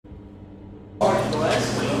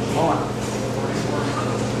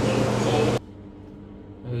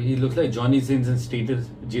He looks like Johnny Sins and status.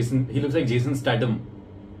 Jason. He looks like Jason Statham.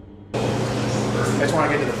 I just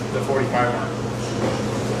want to get to the 45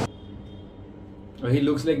 one. He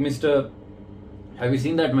looks like Mr. Have you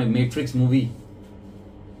seen that Matrix movie?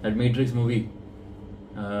 That Matrix movie.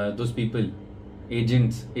 Those people,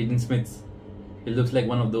 Agent Smiths. He looks like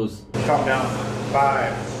one of those. Calm down.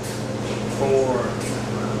 5, 4,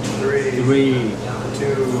 3,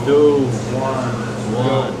 2,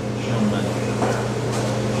 1.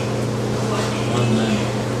 One man.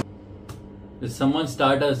 Does someone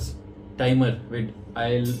start a timer? Wait,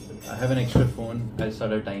 I have an extra phone. I'll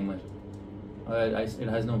start a timer. It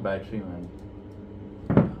has no battery, man.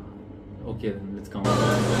 Okay, then let's count.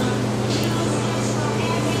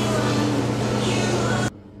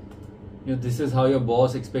 This is how your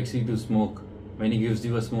boss expects you to smoke when he gives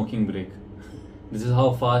you a smoking break. This is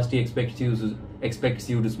how fast he expects you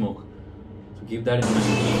to smoke. So keep that in mind.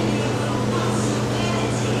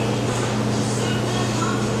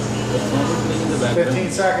 What's playing in the background?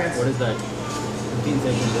 15 seconds. What is that? 15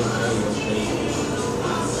 seconds. Okay.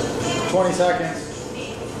 20 seconds.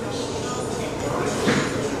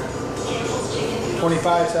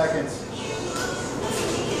 25 seconds.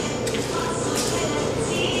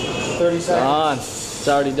 30 seconds. Done. It's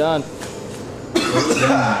already done.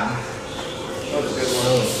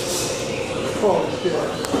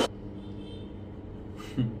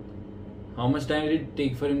 How much time did it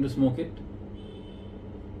take for him to smoke it?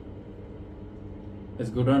 Let's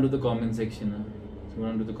go down to the comment section. Let's go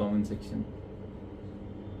down to the comment section.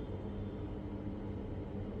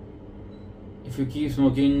 If you keep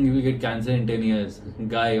smoking, you will get cancer in 10 years.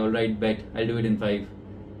 Guy, alright, bet. I'll do it in 5.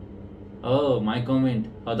 Oh, my comment.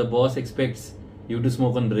 How the boss expects you to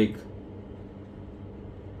smoke on break.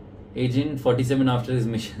 Agent 47 after his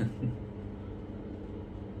mission.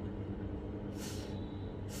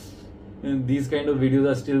 And these kind of videos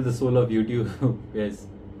are still the soul of YouTube. Yes.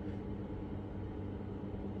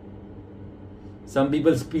 Some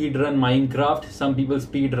people speedrun Minecraft. Some people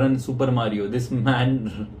speedrun Super Mario. This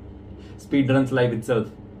man speedruns life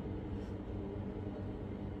itself.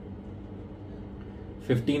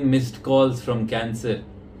 15 missed calls from cancer.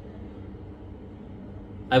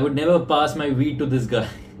 I would never pass my weed to this guy.